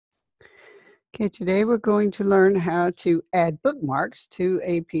Okay, today we're going to learn how to add bookmarks to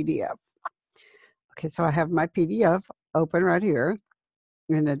a PDF. Okay, so I have my PDF open right here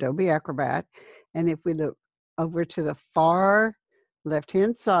in Adobe Acrobat. And if we look over to the far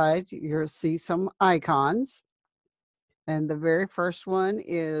left-hand side, you'll see some icons. And the very first one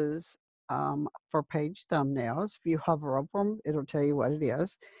is for page thumbnails. If you hover over them, it'll tell you what it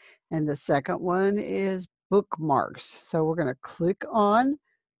is. And the second one is bookmarks. So we're going to click on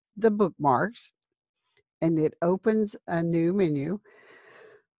the bookmarks, and it opens a new menu,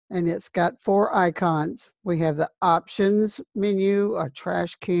 and it's got 4 icons. We have the options menu, a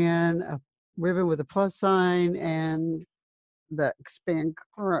trash can, a ribbon with a plus sign, and the expand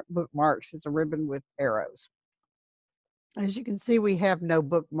current bookmarks is a ribbon with arrows. As you can see, we have no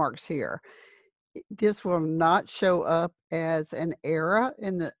bookmarks here. This will not show up as an error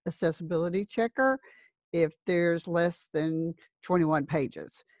in the accessibility checker if there's less than 21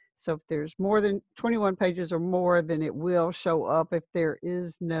 pages. So if there's more than 21 pages or more, then it will show up if there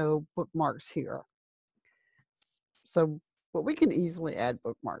is no bookmarks here. But we can easily add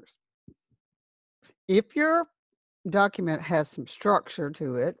bookmarks. If your document has some structure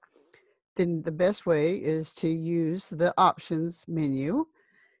to it, then the best way is to use the options menu.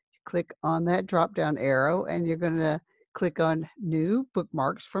 Click on that drop-down arrow, and you're going to click on New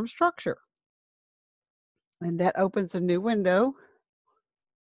Bookmarks from Structure. And that opens a new window.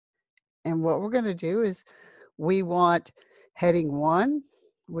 And what we're going to do is we want heading 1,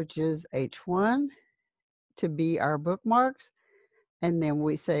 which is H1, to be our bookmarks. And then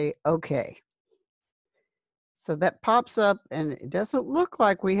we say OK. So that pops up, and it doesn't look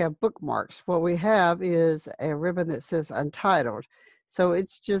like we have bookmarks. What we have is a ribbon that says Untitled. So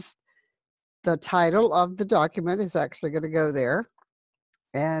it's just the title of the document is actually going to go there.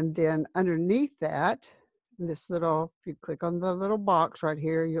 And then underneath that, if you click on the little box right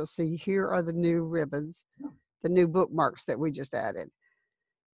here, you'll see here are the new ribbons, the new bookmarks that we just added.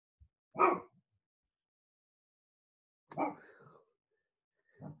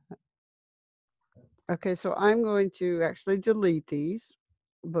 Okay, so I'm going to actually delete these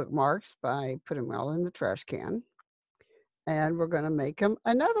bookmarks by putting them all in the trash can. And we're going to make them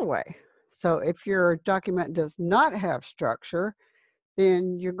another way. So if your document does not have structure,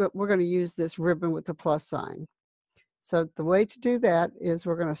 then we're going to use this ribbon with the plus sign. So the way to do that is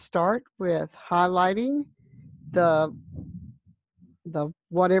we're going to start with highlighting the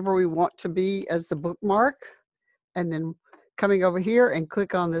whatever we want to be as the bookmark, and then coming over here and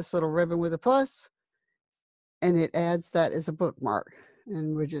click on this little ribbon with a plus, and it adds that as a bookmark.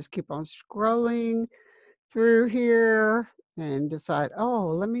 And we just keep on scrolling through here and decide, oh,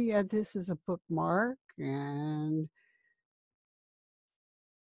 let me add this as a bookmark. And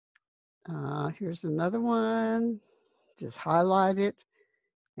here's another one. Just highlight it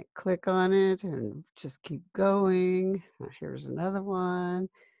and click on it and just keep going. Here's another one.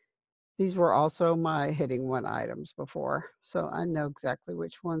 These were also my heading 1 items before, so I know exactly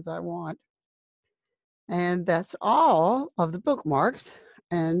which ones I want. And that's all of the bookmarks.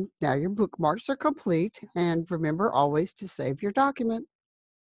 And now your bookmarks are complete. And remember always to save your document.